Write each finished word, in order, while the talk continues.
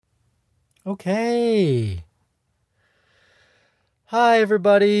Okay. Hi,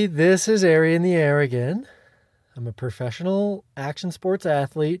 everybody. This is Ari in the Air again. I'm a professional action sports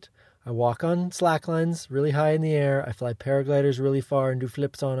athlete. I walk on slacklines really high in the air. I fly paragliders really far and do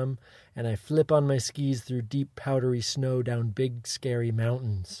flips on them. And I flip on my skis through deep, powdery snow down big, scary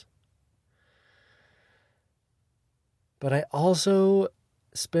mountains. But I also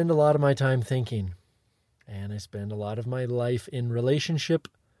spend a lot of my time thinking. And I spend a lot of my life in relationship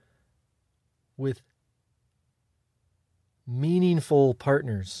with meaningful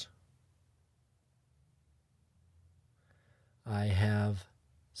partners. I have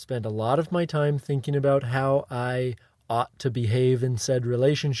spent a lot of my time thinking about how I ought to behave in said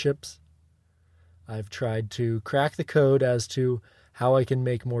relationships. I've tried to crack the code as to how I can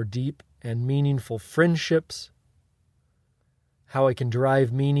make more deep and meaningful friendships, how I can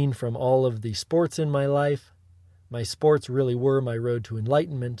derive meaning from all of the sports in my life. My sports really were my road to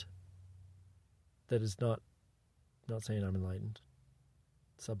enlightenment. That is not saying I'm enlightened.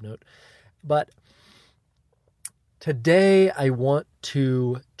 Subnote. But today I want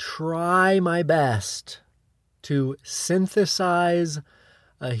to try my best to synthesize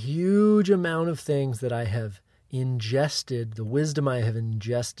a huge amount of things that I have ingested, the wisdom I have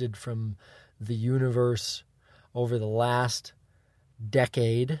ingested from the universe over the last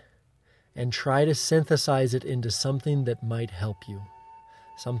decade, and try to synthesize it into something that might help you.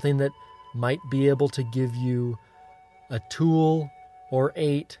 Something that might be able to give you a tool or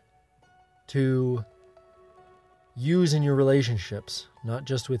 8 to use in your relationships, not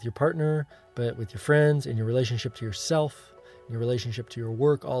just with your partner, but with your friends, in your relationship to yourself, in your relationship to your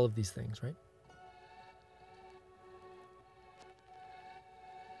work, all of these things, right?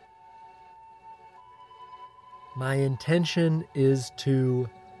 My intention is to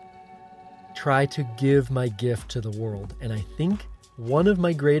try to give my gift to the world, and I think one of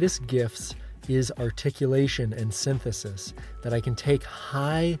my greatest gifts is articulation and synthesis, that I can take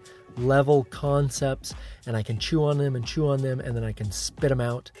high level concepts and I can chew on them and then I can spit them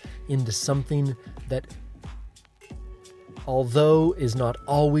out into something that, although is not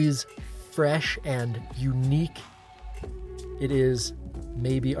always fresh and unique, it is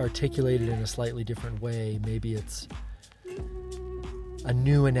maybe articulated in a slightly different way. Maybe it's a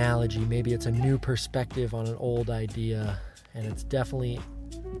new analogy, maybe it's a new perspective on an old idea, and it's definitely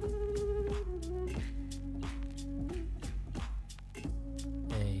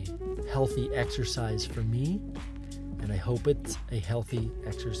healthy exercise for me, and I hope it's a healthy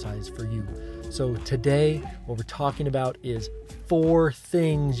exercise for you. So today, what we're talking about is 4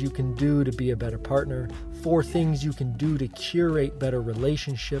 things you can do to be a better partner, 4 things you can do to curate better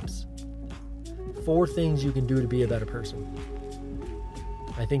relationships, 4 things you can do to be a better person.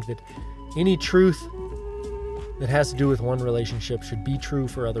 I think that any truth that has to do with one relationship should be true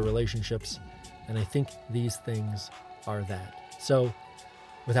for other relationships, and I think these things are that. So,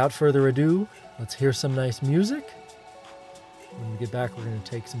 without further ado, let's hear some nice music. When we get back, we're going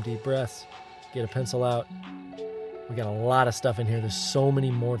to take some deep breaths, get a pencil out. We got a lot of stuff in here. There's so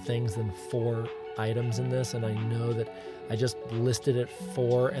many more things than 4 items in this, and I know that I just listed it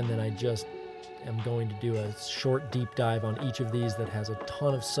 4, and then I just am going to do a short deep dive on each of these that has a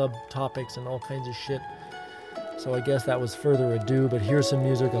ton of subtopics and all kinds of shit. So I guess that was further ado, but here's some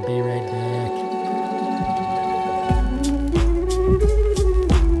music. I'll be right back.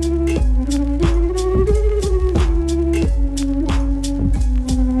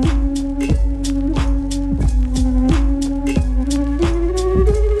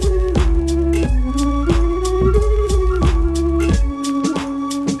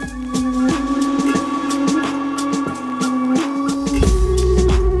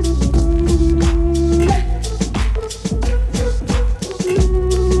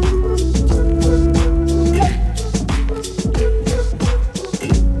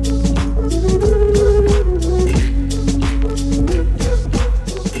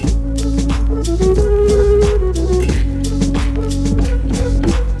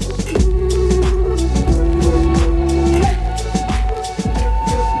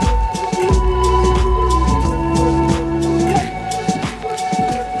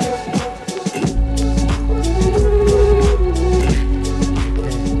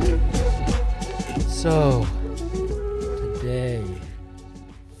 So, today,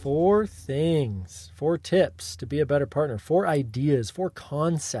 4 things, 4 tips to be a better partner, 4 ideas, 4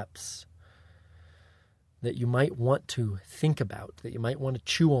 concepts that you might want to think about, that you might want to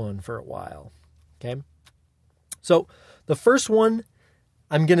chew on for a while. Okay? So, the first one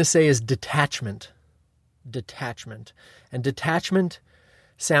I'm going to say is detachment. Detachment. And detachment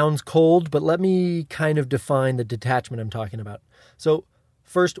sounds cold, but let me kind of define the detachment I'm talking about. So,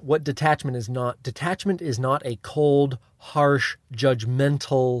 first, what detachment is not. Detachment is not a cold, harsh,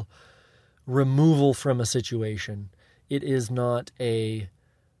 judgmental removal from a situation. It is not a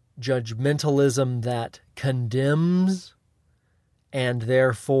judgmentalism that condemns and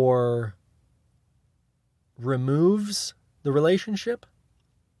therefore removes the relationship.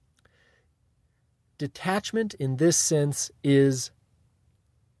 Detachment in this sense is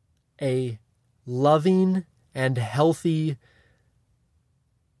a loving and healthy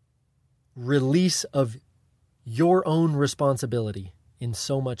release of your own responsibility in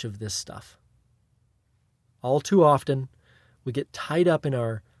so much of this stuff. All too often, we get tied up in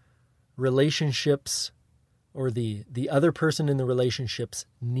our relationships or the other person in the relationships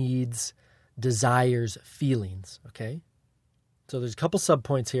needs, desires, feelings, okay? So there's a couple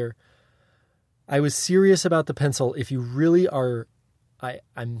subpoints here. I was serious about the pencil. If you really are,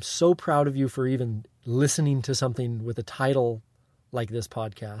 I'm so proud of you for even listening to something with a title like this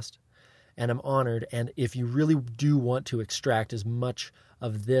podcast, and I'm honored. And if you really do want to extract as much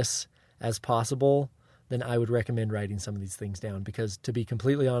of this as possible, then I would recommend writing some of these things down, because to be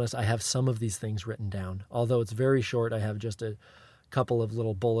completely honest, I have some of these things written down. Although it's very short, I have just a couple of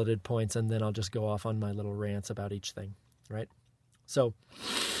little bulleted points, and then I'll just go off on my little rants about each thing, right? So,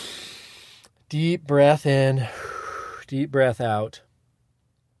 deep breath in, deep breath out.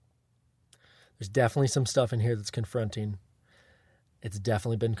 There's definitely some stuff in here that's confronting. It's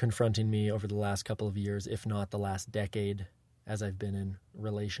definitely been confronting me over the last couple of years, if not the last decade, as I've been in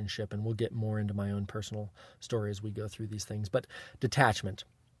relationship. And we'll get more into my own personal story as we go through these things. But detachment.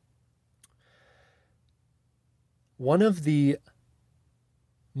 One of the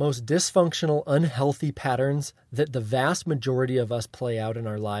most dysfunctional, unhealthy patterns that the vast majority of us play out in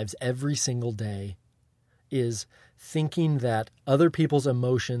our lives every single day is thinking that other people's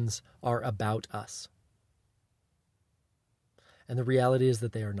emotions are about us. And the reality is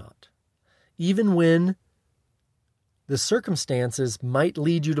that they are not. Even when the circumstances might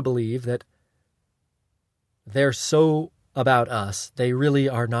lead you to believe that they're so about us, they really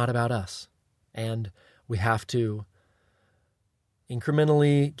are not about us. And we have to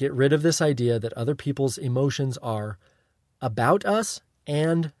incrementally get rid of this idea that other people's emotions are about us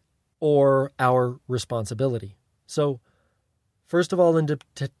and or our responsibility. So, first of all,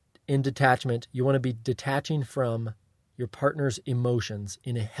 in detachment, you want to be detaching from your partner's emotions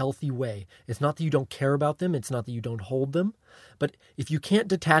in a healthy way. It's not that you don't care about them. It's not that you don't hold them. But if you can't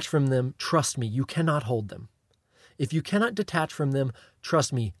detach from them, trust me, you cannot hold them. If you cannot detach from them,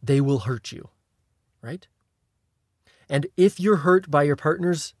 trust me, they will hurt you, right? And if you're hurt by your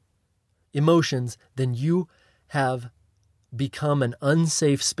partner's emotions, then you have become an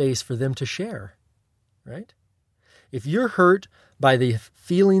unsafe space for them to share, right? If you're hurt by the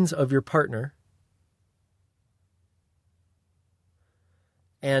feelings of your partner,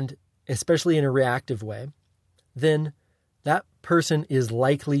 and especially in a reactive way, then that person is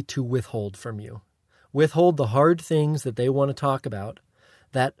likely to withhold from you. Withhold the hard things that they want to talk about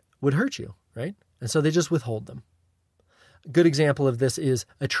that would hurt you, right? And so they just withhold them. A good example of this is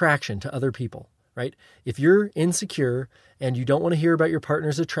attraction to other people, right? If you're insecure and you don't want to hear about your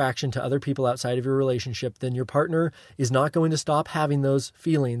partner's attraction to other people outside of your relationship, then your partner is not going to stop having those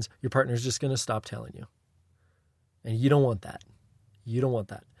feelings. Your partner's just going to stop telling you. And you don't want that. You don't want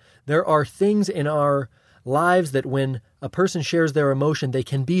that. There are things in our lives that when a person shares their emotion, they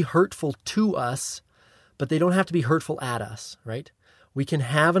can be hurtful to us, but they don't have to be hurtful at us, right? We can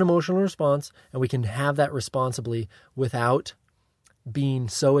have an emotional response, and we can have that responsibly without being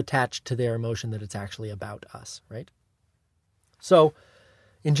so attached to their emotion that it's actually about us, right? So,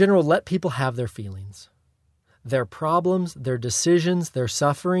 in general, let people have their feelings, their problems, their decisions, their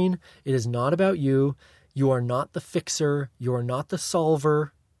suffering. It is not about you. You are not the fixer. You are not the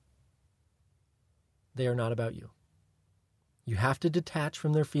solver. They are not about you. You have to detach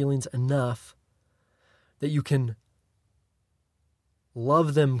from their feelings enough that you can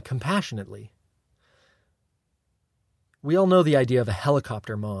love them compassionately. We all know the idea of a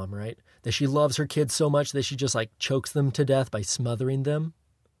helicopter mom, right? That she loves her kids so much that she just chokes them to death by smothering them,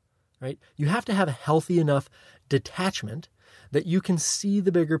 right? You have to have a healthy enough detachment that you can see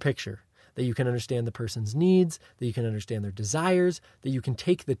the bigger picture, that you can understand the person's needs, that you can understand their desires, that you can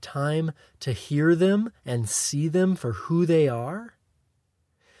take the time to hear them and see them for who they are,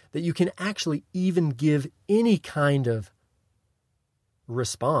 that you can actually even give any kind of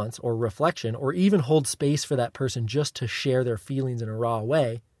response or reflection or even hold space for that person just to share their feelings in a raw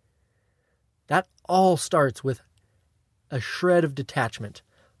way. That all starts with a shred of detachment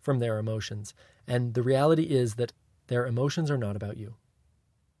from their emotions. And the reality is that their emotions are not about you.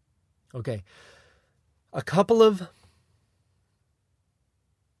 Okay, a couple of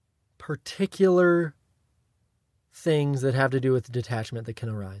particular things that have to do with detachment that can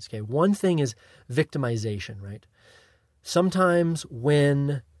arise. Okay, one thing is victimization, right? Sometimes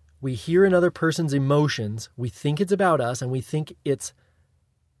when we hear another person's emotions, we think it's about us, and we think it's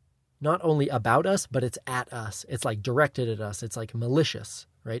not only about us, but it's at us. It's like directed at us. It's like malicious,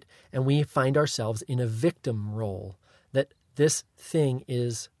 right? And we find ourselves in a victim role, that this thing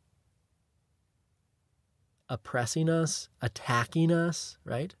is oppressing us, attacking us,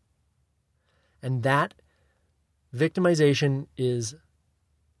 right? And that victimization is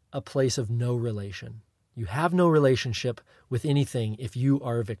a place of no relation. You have no relationship with anything if you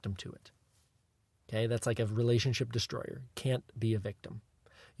are a victim to it. Okay, that's like a relationship destroyer. Can't be a victim.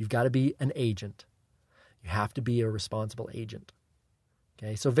 You've got to be an agent. You have to be a responsible agent.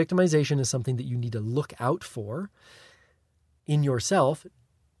 Okay, so victimization is something that you need to look out for in yourself.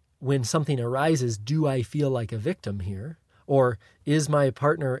 When something arises, do I feel like a victim here? Or is my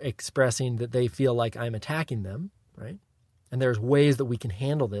partner expressing that they feel like I'm attacking them, right? And there's ways that we can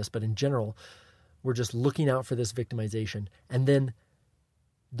handle this, but in general, we're just looking out for this victimization. And then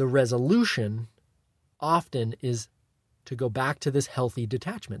the resolution often is to go back to this healthy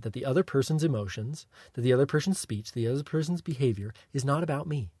detachment, that the other person's emotions, that the other person's speech, the other person's behavior is not about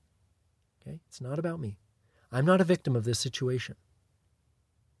me. Okay? It's not about me. I'm not a victim of this situation.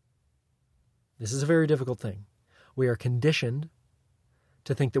 This is a very difficult thing. We are conditioned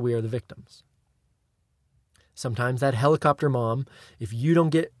to think that we are the victims. Sometimes that helicopter mom, if you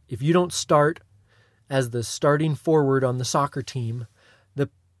don't start as the starting forward on the soccer team,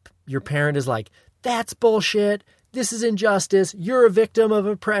 your parent is like, that's bullshit. This is injustice. You're a victim of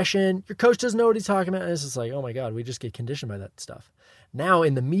oppression. Your coach doesn't know what he's talking about. And it's just like, oh my God, we just get conditioned by that stuff. Now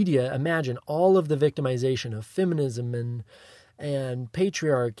in the media, imagine all of the victimization of feminism and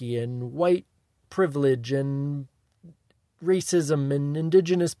patriarchy and white privilege and racism and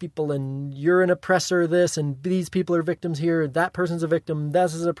indigenous people, and you're an oppressor this, and these people are victims here, that person's a victim,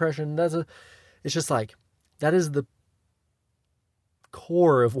 that's his oppression, it's just like, that is the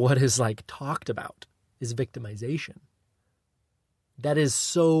core of what is like talked about, is victimization. That is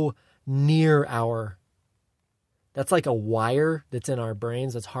so near that's like a wire that's in our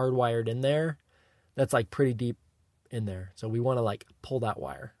brains, that's hardwired in there, that's like pretty deep in there. So we want to like pull that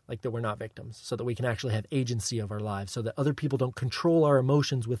wire, like that we're not victims, so that we can actually have agency of our lives, so that other people don't control our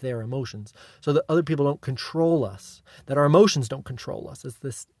emotions with their emotions, so that other people don't control us, that our emotions don't control us. It's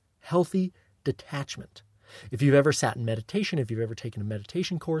this healthy detachment. If you've ever sat in meditation, if you've ever taken a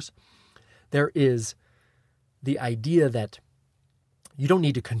meditation course, there is the idea that you don't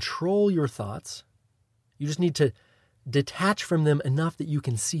need to control your thoughts. You just need to detach from them enough that you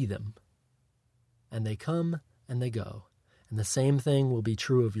can see them. And they come and they go. And the same thing will be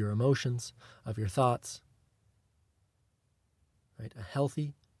true of your emotions, of your thoughts. Right? A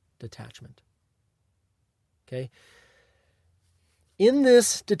healthy detachment. Okay? In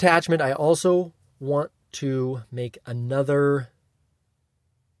this detachment, I also want to make another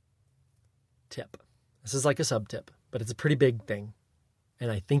tip. This is like a sub-tip, but it's a pretty big thing. And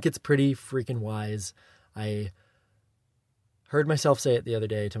I think it's pretty freaking wise. I heard myself say it the other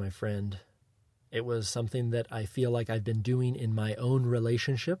day to my friend. It was something that I feel like I've been doing in my own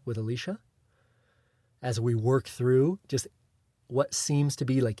relationship with Alicia as we work through just what seems to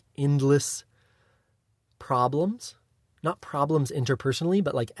be like endless problems. Not problems interpersonally,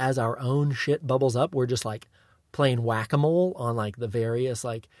 but like as our own shit bubbles up, we're just like playing whack-a-mole on like the various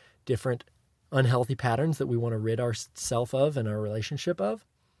like different unhealthy patterns that we want to rid ourselves of and our relationship of.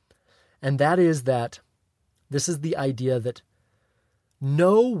 And that is that this is the idea that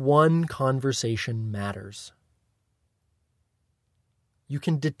no one conversation matters. You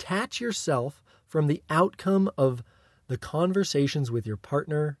can detach yourself from the outcome of the conversations with your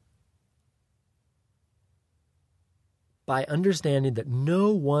partner by understanding that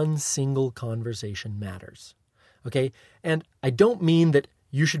no one single conversation matters. Okay? And I don't mean that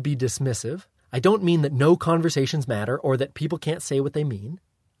you should be dismissive. I don't mean that no conversations matter or that people can't say what they mean.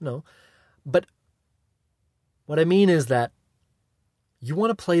 No. But what I mean is that you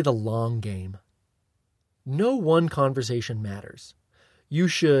want to play the long game. No one conversation matters. You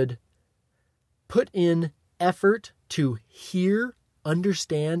should put in effort to hear,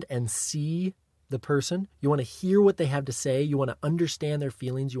 understand, and see the person. You want to hear what they have to say. You want to understand their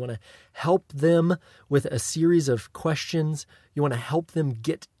feelings. You want to help them with a series of questions. You want to help them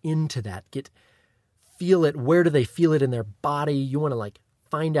get into that, feel it. Where do they feel it in their body? You want to like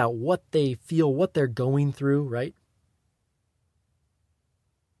find out what they feel, what they're going through, right?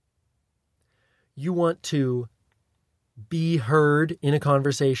 You want to be heard in a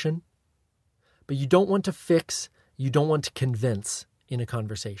conversation, but you don't want to fix, you don't want to convince in a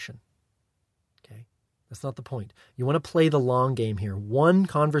conversation. That's not the point. You want to play the long game here. One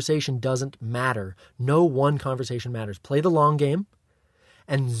conversation doesn't matter. No one conversation matters. Play the long game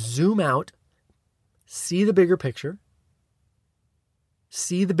and zoom out, see the bigger picture,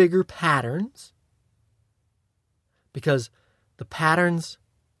 see the bigger patterns, because the patterns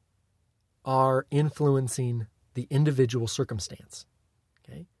are influencing the individual circumstance.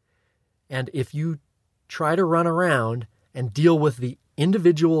 Okay? And if you try to run around and deal with the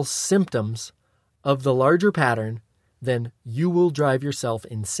individual symptoms of the larger pattern, then you will drive yourself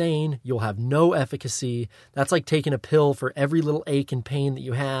insane. You'll have no efficacy. That's like taking a pill for every little ache and pain that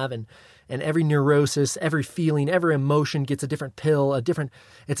you have, and every neurosis, every feeling, every emotion gets a different pill,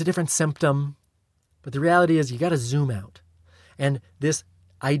 it's a different symptom. But the reality is you got to zoom out. And this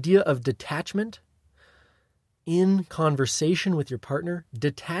idea of detachment in conversation with your partner,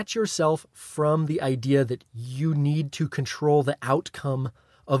 detach yourself from the idea that you need to control the outcome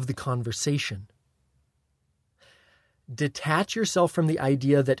of the conversation. Detach yourself from the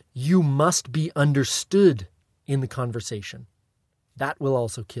idea that you must be understood in the conversation. That will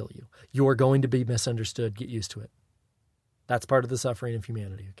also kill you. You're going to be misunderstood. Get used to it. That's part of the suffering of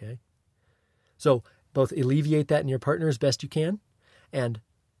humanity, okay? So both alleviate that in your partner as best you can and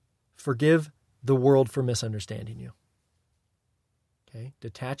forgive the world for misunderstanding you. Okay?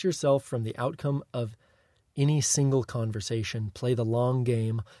 Detach yourself from the outcome of any single conversation. Play the long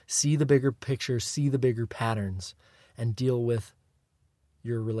game. See the bigger picture. See the bigger patterns. And deal with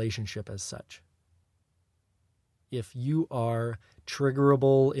your relationship as such. If you are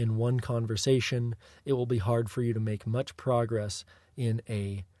triggerable in one conversation, it will be hard for you to make much progress in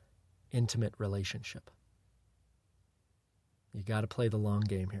a intimate relationship. You got to play the long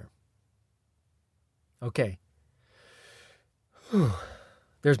game here. Okay.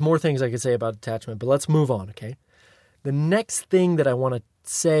 There's more things I could say about attachment, but let's move on, okay? The next thing that I want to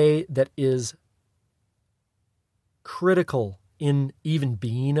say that is critical in even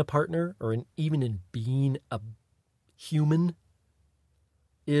being a partner or even in being a human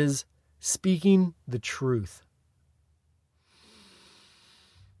is speaking the truth.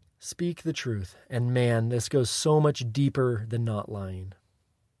 Speak the truth. And man, this goes so much deeper than not lying.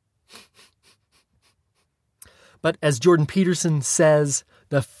 But as Jordan Peterson says,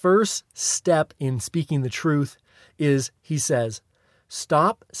 the first step in speaking the truth is, he says,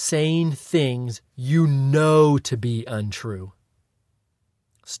 stop saying things you know to be untrue.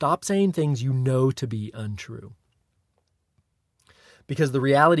 Stop saying things you know to be untrue. Because the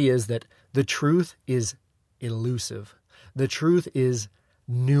reality is that the truth is elusive. The truth is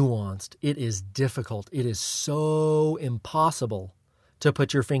nuanced. It is difficult. It is so impossible to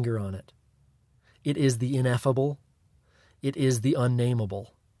put your finger on it. It is the ineffable. It is the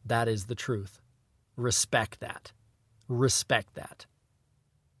unnameable. That is the truth. Respect that. Respect that.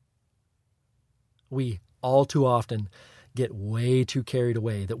 We all too often get way too carried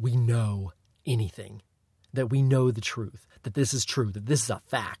away that we know anything, that we know the truth, that this is true, that this is a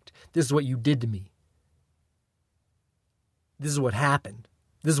fact. This is what you did to me. This is what happened.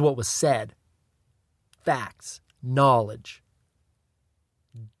 This is what was said. Facts, knowledge.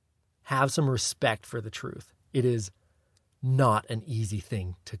 Have some respect for the truth. It is not an easy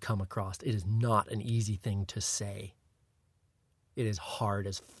thing to come across. It is not an easy thing to say. It is hard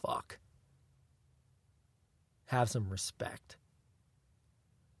as fuck. Have some respect.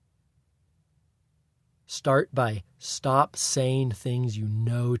 Start by stop saying things you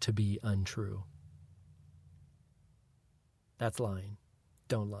know to be untrue. That's lying.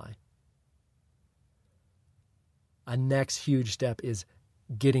 Don't lie. A next huge step is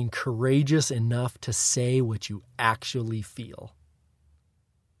getting courageous enough to say what you actually feel.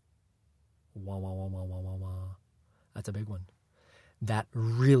 Wah, wah, wah, wah, wah, wah, wah. That's a big one. That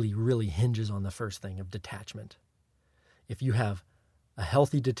really, really hinges on the first thing of detachment. If you have a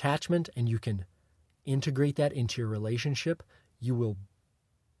healthy detachment and you can integrate that into your relationship, you will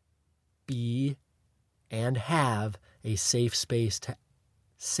be and have a safe space to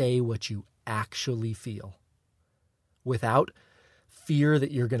say what you actually feel without fear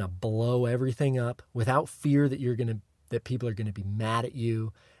that you're going to blow everything up, without fear that people are going to be mad at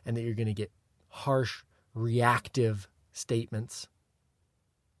you and that you're going to get harsh, reactive statements.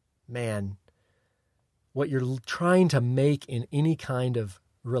 Man, what you're trying to make in any kind of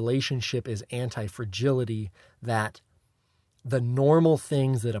relationship is anti-fragility, that the normal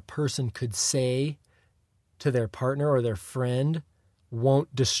things that a person could say to their partner or their friend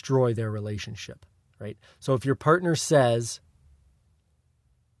won't destroy their relationship, right? So if your partner says,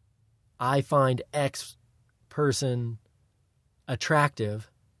 I find X person attractive,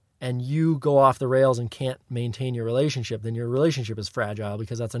 and you go off the rails and can't maintain your relationship, then your relationship is fragile,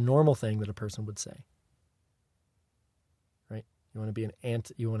 because that's a normal thing that a person would say. You want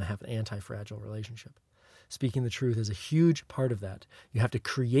to have an anti-fragile relationship. Speaking the truth is a huge part of that. You have to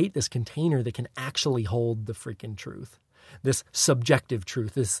create this container that can actually hold the freaking truth, this subjective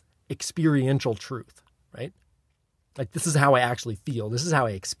truth, this experiential truth, right? Like, this is how I actually feel. This is how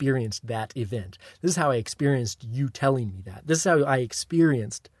I experienced that event. This is how I experienced you telling me that. This is how I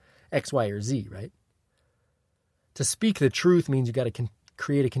experienced X, Y, or Z, right? To speak the truth means you got to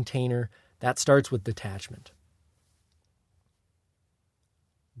create a container. That starts with detachment.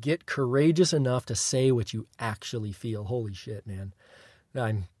 Get courageous enough to say what you actually feel. Holy shit, man.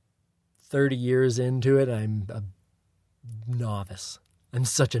 I'm 30 years into it. I'm a novice. I'm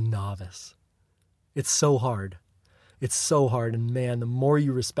such a novice. It's so hard. It's so hard. And man, the more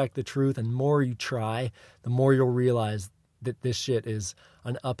you respect the truth and more you try, the more you'll realize that this shit is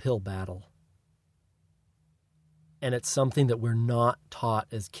an uphill battle. And it's something that we're not taught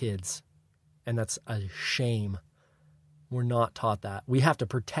as kids. And that's a shame. We're not taught that. We have to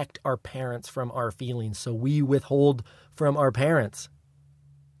protect our parents from our feelings, so we withhold from our parents.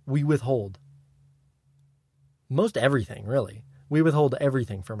 We withhold. Most everything, really. We withhold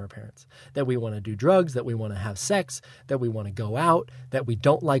everything from our parents. That we want to do drugs, that we want to have sex, that we want to go out, that we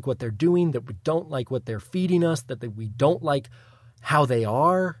don't like what they're doing, that we don't like what they're feeding us, that we don't like how they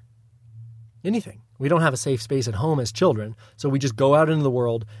are. Anything. We don't have a safe space at home as children, so we just go out into the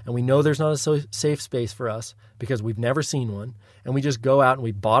world and we know there's not a safe space for us because we've never seen one, and we just go out and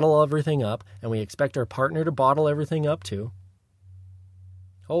we bottle everything up and we expect our partner to bottle everything up too.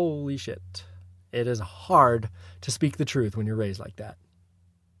 Holy shit. It is hard to speak the truth when you're raised like that.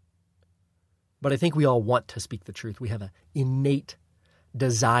 But I think we all want to speak the truth. We have an innate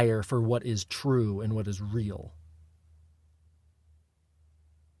desire for what is true and what is real.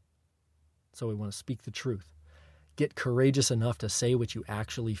 So we want to speak the truth. Get courageous enough to say what you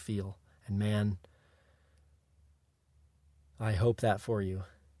actually feel. And man, I hope that for you.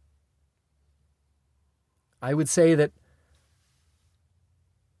 I would say that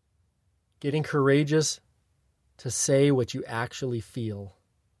getting courageous to say what you actually feel.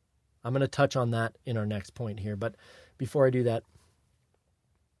 I'm going to touch on that in our next point here. But before I do that,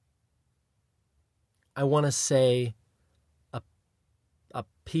 I want to say a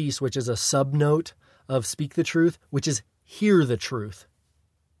piece, which is a subnote of speak the truth, which is hear the truth.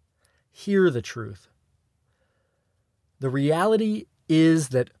 Hear the truth. The reality is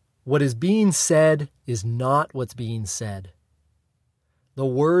that what is being said is not what's being said. The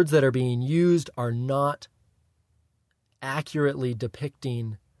words that are being used are not accurately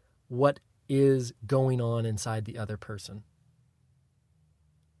depicting what is going on inside the other person.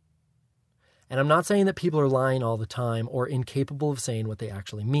 And I'm not saying that people are lying all the time or incapable of saying what they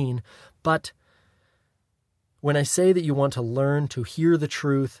actually mean, but when I say that you want to learn to hear the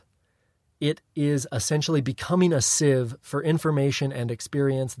truth, it is essentially becoming a sieve for information and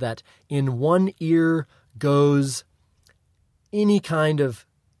experience that in one ear goes any kind of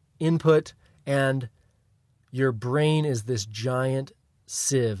input, and your brain is this giant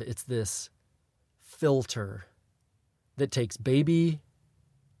sieve. It's this filter that takes baby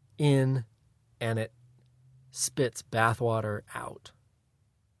in and it spits bathwater out.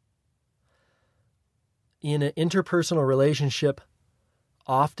 In an interpersonal relationship,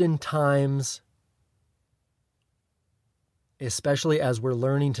 oftentimes, especially as we're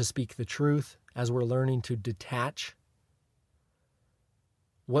learning to speak the truth, as we're learning to detach,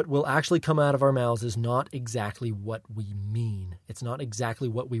 what will actually come out of our mouths is not exactly what we mean. It's not exactly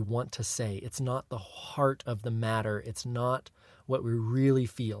what we want to say. It's not the heart of the matter. It's not what we really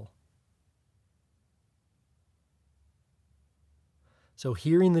feel. So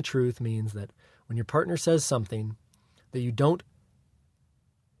hearing the truth means that when your partner says something, that you don't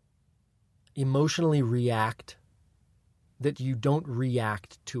emotionally react, that you don't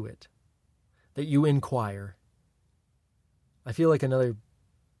react to it, that you inquire. I feel like another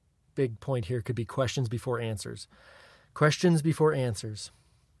big point here could be questions before answers. Questions before answers.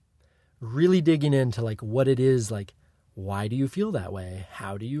 Really digging into like what it is, like why do you feel that way?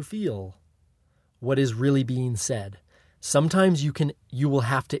 How do you feel? What is really being said? Sometimes you will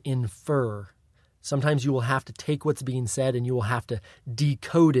have to infer. Sometimes you will have to take what's being said and you will have to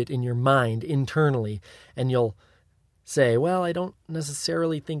decode it in your mind internally. And you'll say, well, I don't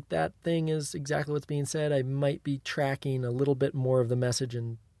necessarily think that thing is exactly what's being said. I might be tracking a little bit more of the message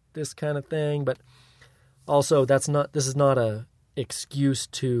and this kind of thing. But also this is not a excuse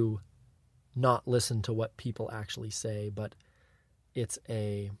to not listen to what people actually say, but it's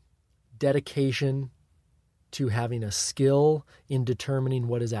a dedication to having a skill in determining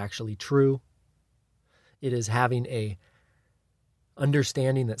what is actually true. It is having a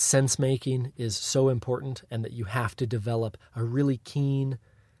understanding that sense making is so important and that you have to develop a really keen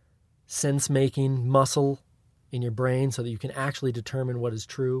sense making muscle in your brain so that you can actually determine what is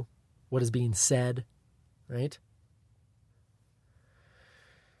true, what is being said, right?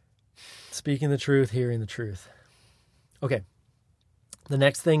 Speaking the truth, hearing the truth. Okay. The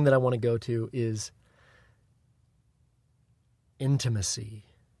next thing that I want to go to is intimacy.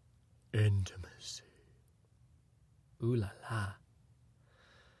 Intimacy. Ooh la la.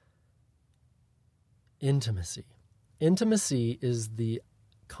 Intimacy. Intimacy is the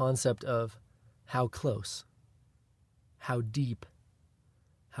concept of how close, how deep,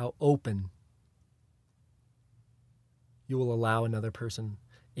 how open you will allow another person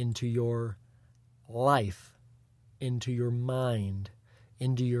into your life, into your mind,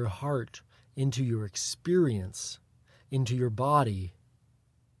 into your heart, into your experience, into your body.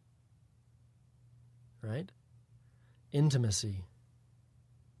 Right? Intimacy.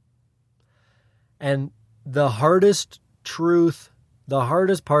 And the hardest truth, the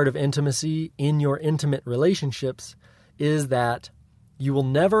hardest part of intimacy in your intimate relationships is that you will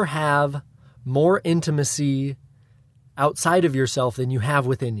never have more intimacy outside of yourself than you have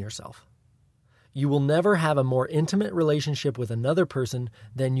within yourself. You will never have a more intimate relationship with another person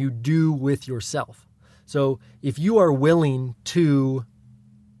than you do with yourself. So if you are willing to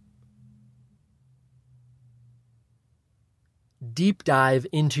deep dive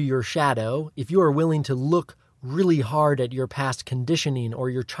into your shadow, if you are willing to look really hard at your past conditioning or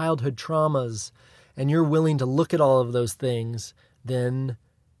your childhood traumas, and you're willing to look at all of those things, then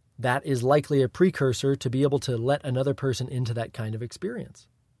that is likely a precursor to be able to let another person into that kind of experience.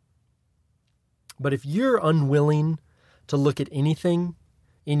 But if you're unwilling to look at anything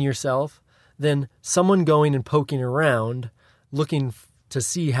in yourself, then someone going and poking around, looking to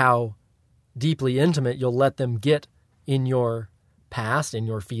see how deeply intimate you'll let them get in your past, in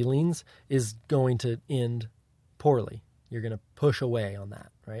your feelings, is going to end poorly. You're going to push away on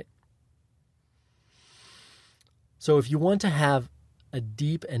that, right? So if you want to have a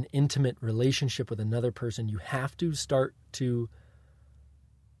deep and intimate relationship with another person, you have to start to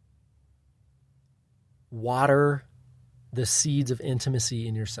water the seeds of intimacy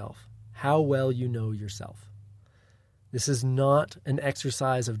in yourself. How well you know yourself. This is not an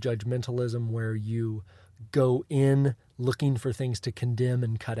exercise of judgmentalism where you go in looking for things to condemn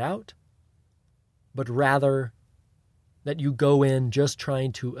and cut out, but rather that you go in just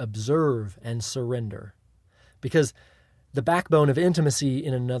trying to observe and surrender. Because the backbone of intimacy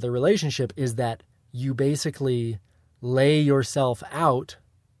in another relationship is that you basically lay yourself out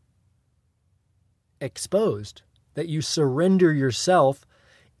exposed, that you surrender yourself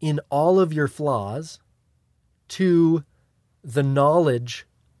in all of your flaws to the knowledge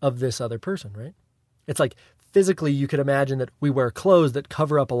of this other person, right? It's like physically you could imagine that we wear clothes that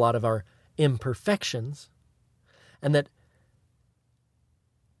cover up a lot of our imperfections, and that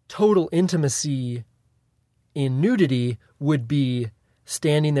total intimacy in nudity would be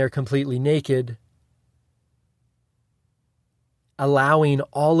standing there completely naked, allowing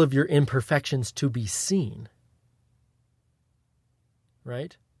all of your imperfections to be seen,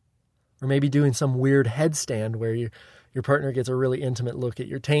 right? Or maybe doing some weird headstand where your partner gets a really intimate look at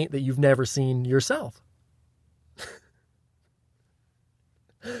your taint that you've never seen yourself.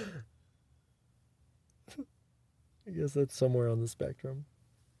 I guess that's somewhere on the spectrum.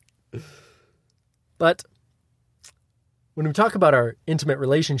 But when we talk about our intimate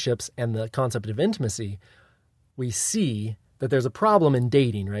relationships and the concept of intimacy, we see that there's a problem in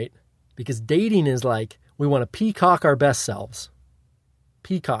dating, right? Because dating is like we want to peacock our best selves.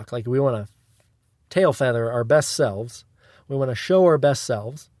 Peacock, like we want to tail feather our best selves. We want to show our best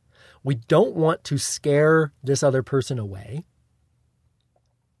selves. We don't want to scare this other person away.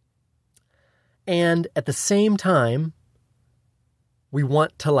 And at the same time, we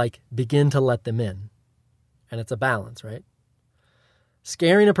want to begin to let them in. And it's a balance, right?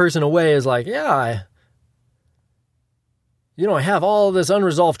 Scaring a person away is like, yeah, I have all this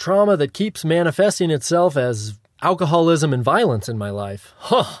unresolved trauma that keeps manifesting itself as alcoholism and violence in my life.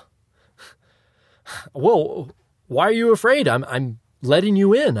 Huh. Well, why are you afraid? I'm letting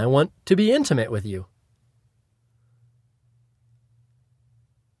you in. I want to be intimate with you.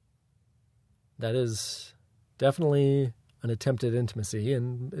 That is definitely an attempt at intimacy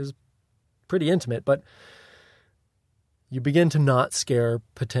and is pretty intimate, but you begin to not scare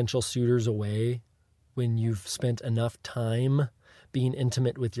potential suitors away when you've spent enough time being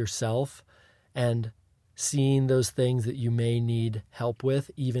intimate with yourself and seeing those things that you may need help with,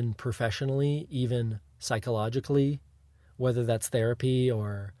 even professionally, even psychologically, whether that's therapy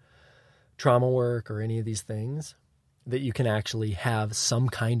or trauma work or any of these things. that you can actually have some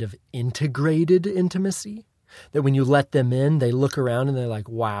kind of integrated intimacy, that when you let them in, they look around and they're like,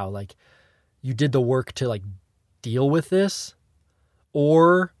 wow, like you did the work to like deal with this.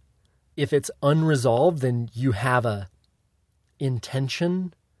 Or if it's unresolved, then you have a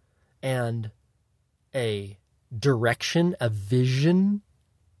intention and a direction, a vision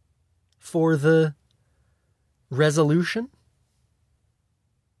for the resolution.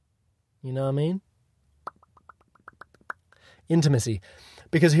 You know what I mean? Intimacy.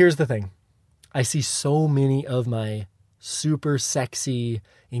 Because here's the thing. I see so many of my super sexy,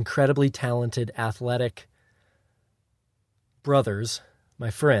 incredibly talented, athletic brothers,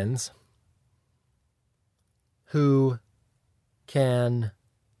 my friends, who can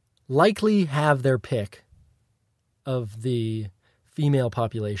likely have their pick of the female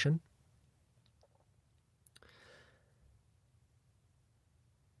population,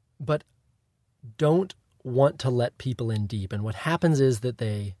 but don't want to let people in deep. And what happens is that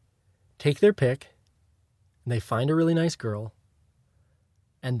they take their pick and they find a really nice girl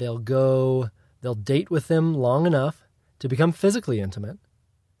and they'll date with them long enough to become physically intimate,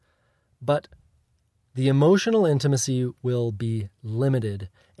 but the emotional intimacy will be limited.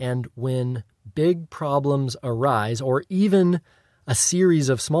 And when big problems arise, or even a series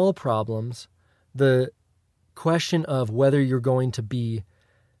of small problems, the question of whether you're going to be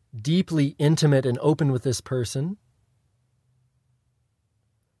deeply intimate and open with this person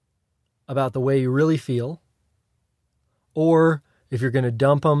about the way you really feel, or if you're going to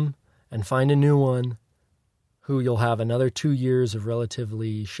dump them and find a new one who you'll have another 2 years of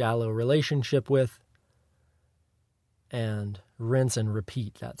relatively shallow relationship with, and rinse and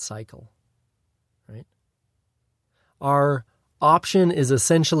repeat that cycle, right? Our option is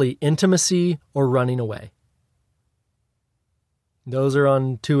essentially intimacy or running away. Those are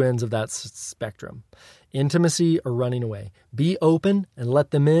on two ends of that spectrum. Intimacy or running away. Be open and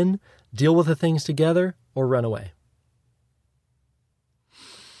let them in, deal with the things together, or run away.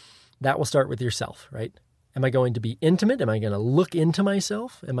 That will start with yourself, right? Am I going to be intimate? Am I going to look into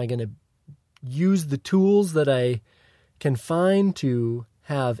myself? Am I going to use the tools that I can find to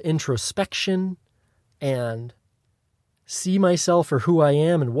have introspection and see myself for who I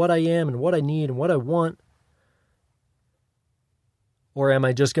am and what I need and what I want? Or am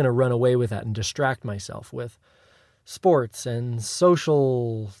I just going to run away with that and distract myself with sports and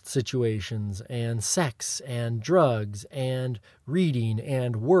social situations and sex and drugs and reading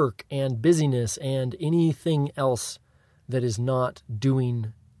and work and busyness and anything else that is not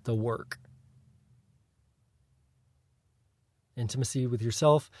doing the work? Intimacy with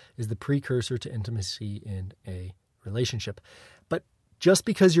yourself is the precursor to intimacy in a relationship. But just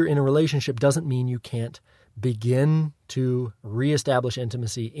because you're in a relationship doesn't mean you can't begin to reestablish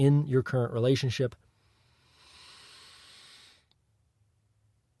intimacy in your current relationship.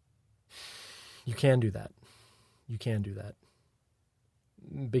 You can do that. You can do that.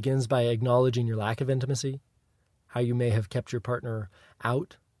 It begins by acknowledging your lack of intimacy, how you may have kept your partner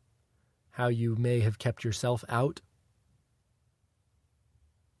out, how you may have kept yourself out,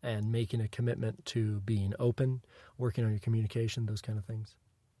 and making a commitment to being open, working on your communication, those kind of things.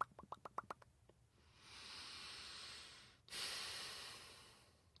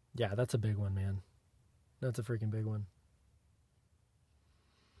 Yeah, that's a big one, man. That's a freaking big one.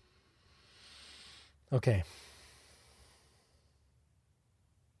 Okay.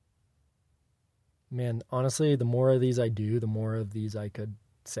 Man, honestly, the more of these I do, the more of these I could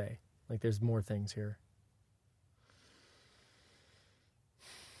say. Like, there's more things here.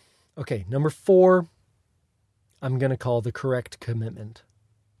 Okay, number 4, I'm going to call the correct commitment.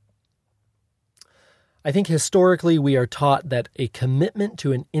 I think historically we are taught that a commitment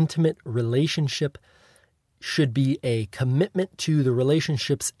to an intimate relationship should be a commitment to the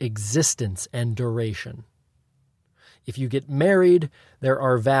relationship's existence and duration. If you get married, there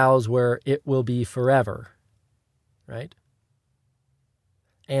are vows where it will be forever, right?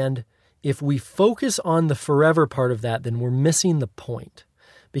 And if we focus on the forever part of that, then we're missing the point.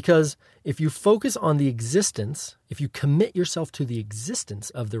 Because if you focus on the existence, if you commit yourself to the existence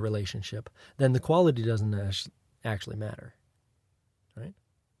of the relationship, then the quality doesn't actually matter, right?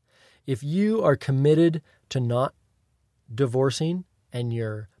 If you are committed to not divorcing and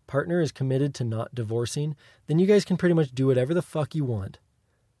your partner is committed to not divorcing, then you guys can pretty much do whatever the fuck you want.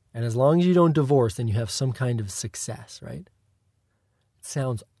 And as long as you don't divorce, then you have some kind of success, right? It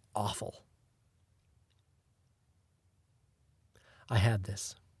sounds awful. I had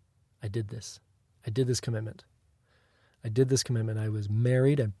this. I did this. I did this commitment. I was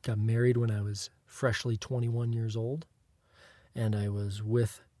married. I got married when I was freshly 21 years old. And I was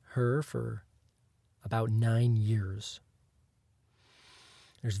with her for about 9 years.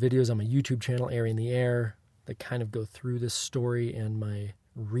 There's videos on my YouTube channel, Air in the Air, that kind of go through this story and my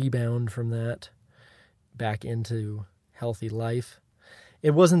rebound from that back into healthy life.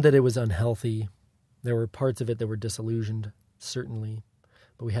 It wasn't that it was unhealthy. There were parts of it that were disillusioned, certainly.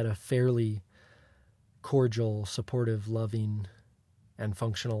 But we had a fairly cordial, supportive, loving, and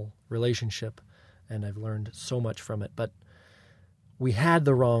functional relationship. And I've learned so much from it. But we had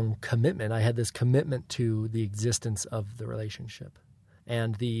the wrong commitment. I had this commitment to the existence of the relationship.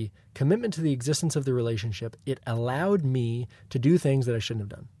 And the commitment to the existence of the relationship, it allowed me to do things that I shouldn't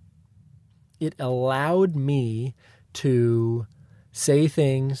have done. It allowed me to say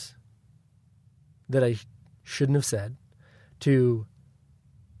things that I shouldn't have said, to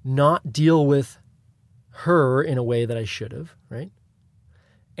not deal with her in a way that I should have, right?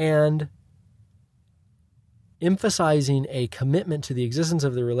 And emphasizing a commitment to the existence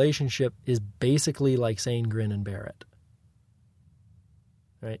of the relationship is basically like saying grin and bear it.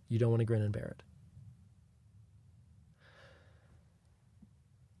 Right? You don't want to grin and bear it.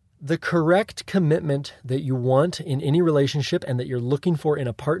 The correct commitment that you want in any relationship and that you're looking for in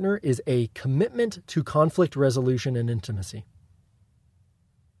a partner is a commitment to conflict resolution and intimacy.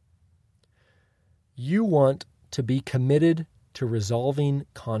 You want to be committed to resolving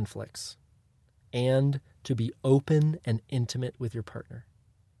conflicts and to be open and intimate with your partner,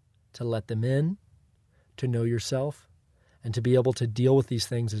 to let them in, to know yourself, and to be able to deal with these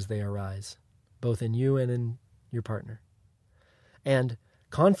things as they arise, both in you and in your partner. And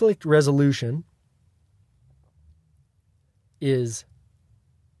conflict resolution is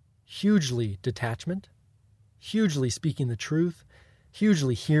hugely detachment, hugely speaking the truth,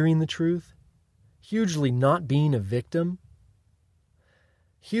 hugely hearing the truth, hugely not being a victim,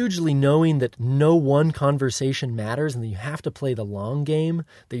 hugely knowing that no one conversation matters and that you have to play the long game,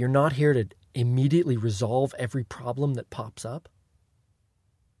 that you're not here to immediately resolve every problem that pops up.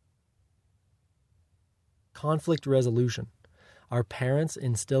 Conflict resolution. Our parents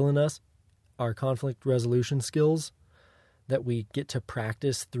instill in us our conflict resolution skills that we get to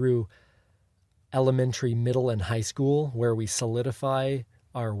practice through elementary, middle, and high school, where we solidify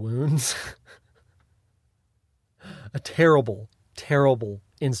our wounds. A terrible, terrible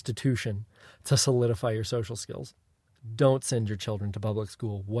institution to solidify your social skills. Don't send your children to public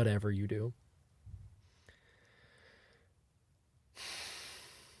school, whatever you do.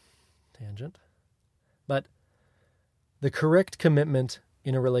 Tangent. But the correct commitment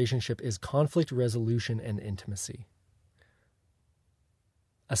in a relationship is conflict resolution and intimacy.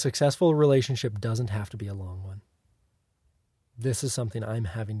 A successful relationship doesn't have to be a long one. This is something I'm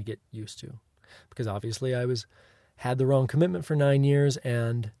having to get used to, because obviously I had the wrong commitment for 9 years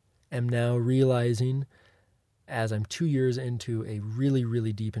and am now realizing, as I'm 2 years into a really,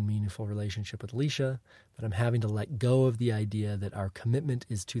 really deep and meaningful relationship with Alicia, that I'm having to let go of the idea that our commitment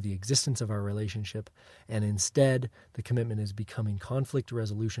is to the existence of our relationship, and instead the commitment is becoming conflict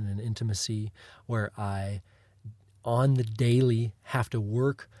resolution and intimacy, where I, on the daily, have to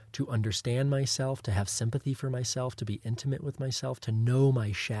work to understand myself, to have sympathy for myself, to be intimate with myself, to know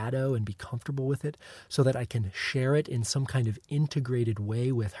my shadow and be comfortable with it so that I can share it in some kind of integrated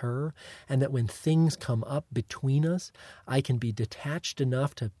way with her, and that when things come up between us, I can be detached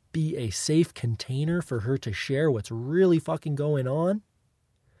enough to be a safe container for her to share what's really fucking going on,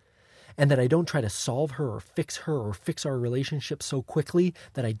 and that I don't try to solve her or fix our relationship so quickly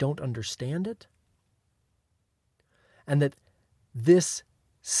that I don't understand it. And that this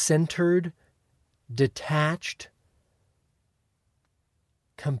centered, detached,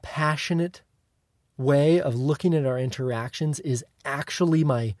 compassionate way of looking at our interactions is actually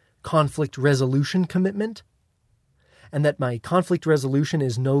my conflict resolution commitment. And that my conflict resolution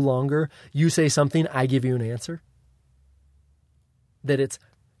is no longer, you say something, I give you an answer. That it's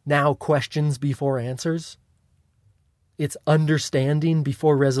now questions before answers. It's understanding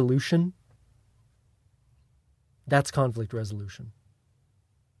before resolution. That's conflict resolution.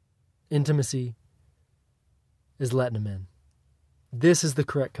 Intimacy is letting them in. This is the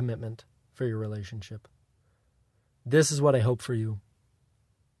correct commitment for your relationship. This is what I hope for you.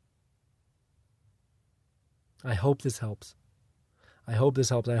 I hope this helps. I hope this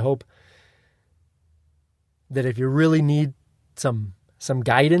helps. I hope that if you really need some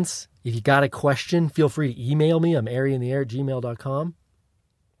guidance, if you got a question, feel free to email me. I'm airyintheair@gmail.com.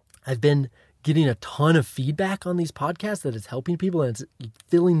 I've been getting a ton of feedback on these podcasts that it's helping people and it's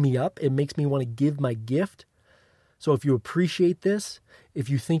filling me up. It makes me want to give my gift. So if you appreciate this, if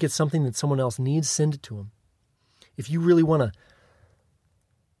you think it's something that someone else needs, send it to them. If you really want to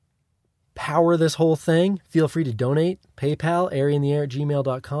power this whole thing, feel free to donate. PayPal,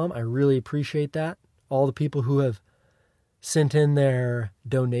 airyintheair@gmail.com. I really appreciate that. all the people who have sent in their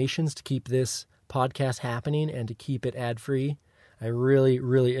donations to keep this podcast happening and to keep it ad-free. I really,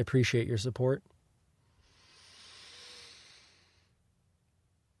 really appreciate your support.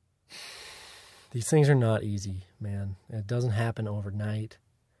 These things are not easy, man. It doesn't happen overnight.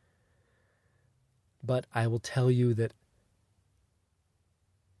 But I will tell you that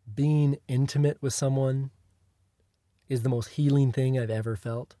being intimate with someone is the most healing thing I've ever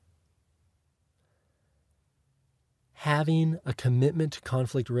felt. Having a commitment to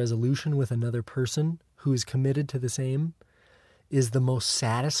conflict resolution with another person who is committed to the same is the most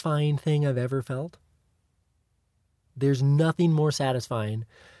satisfying thing I've ever felt. There's nothing more satisfying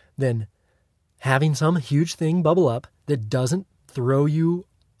than having some huge thing bubble up that doesn't throw you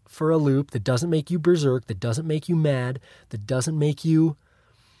for a loop, that doesn't make you berserk, that doesn't make you mad, that doesn't make you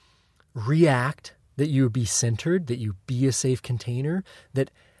react, that you be centered, that you be a safe container,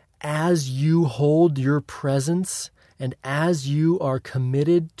 that as you hold your presence and as you are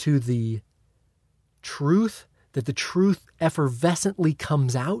committed to the truth, that the truth effervescently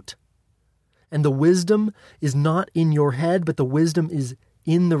comes out, and the wisdom is not in your head, but the wisdom is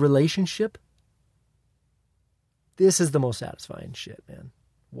in the relationship. This is the most satisfying shit, man.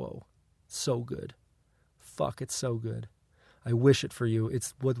 Whoa. So good. Fuck, it's so good. I wish it for you.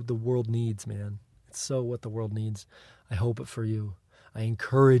 It's what the world needs, man. It's so what the world needs. I hope it for you. I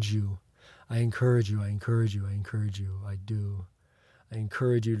encourage you. I encourage you. I encourage you. I encourage you. I do. I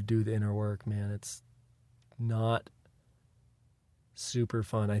encourage you to do the inner work, man. It's not super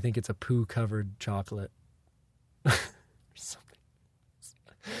fun. I think it's a poo-covered chocolate. Something.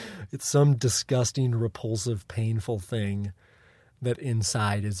 It's some disgusting, repulsive, painful thing that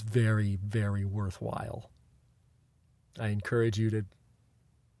inside is very, very worthwhile. I encourage you to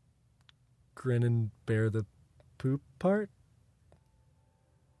grin and bear the poop part.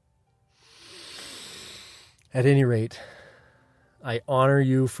 At any rate, I honor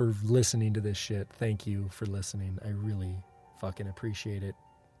you for listening to this shit. Thank you for listening. I really fucking appreciate it.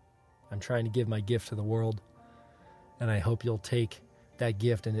 I'm trying to give my gift to the world, and I hope you'll take that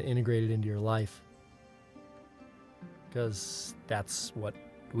gift and integrate it into your life, because that's what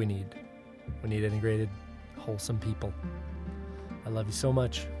we need. We need integrated, wholesome people. I love you so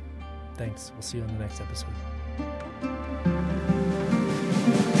much. Thanks. We'll see you on the next episode.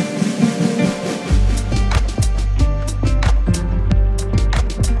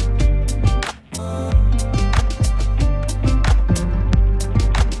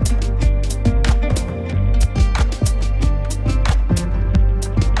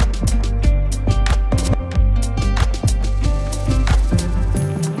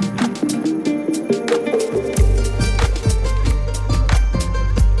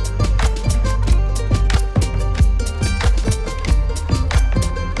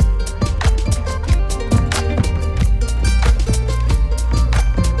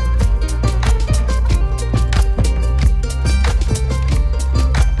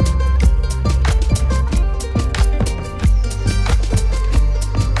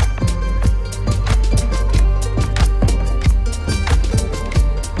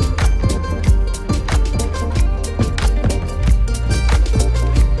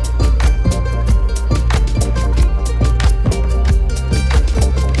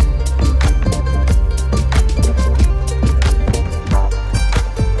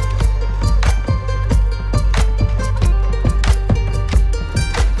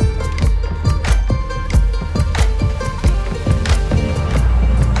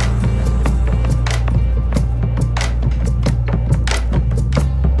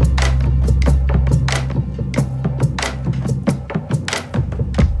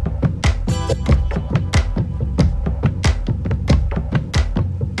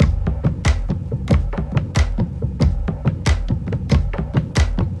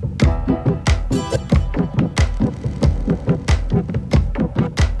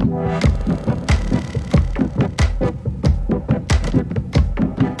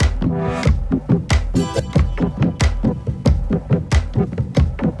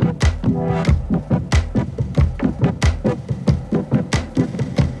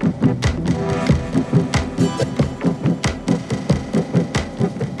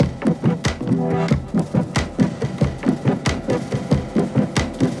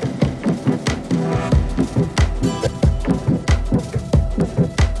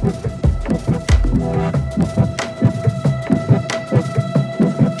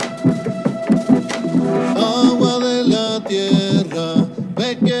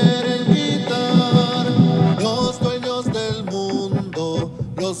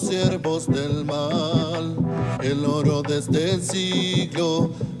 el oro de este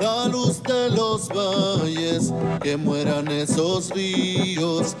siglo, la luz de los valles, que mueran esos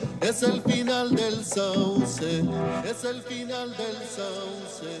ríos, es el final del sauce, es el final del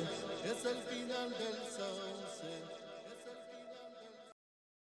sauce, es el final del sauce.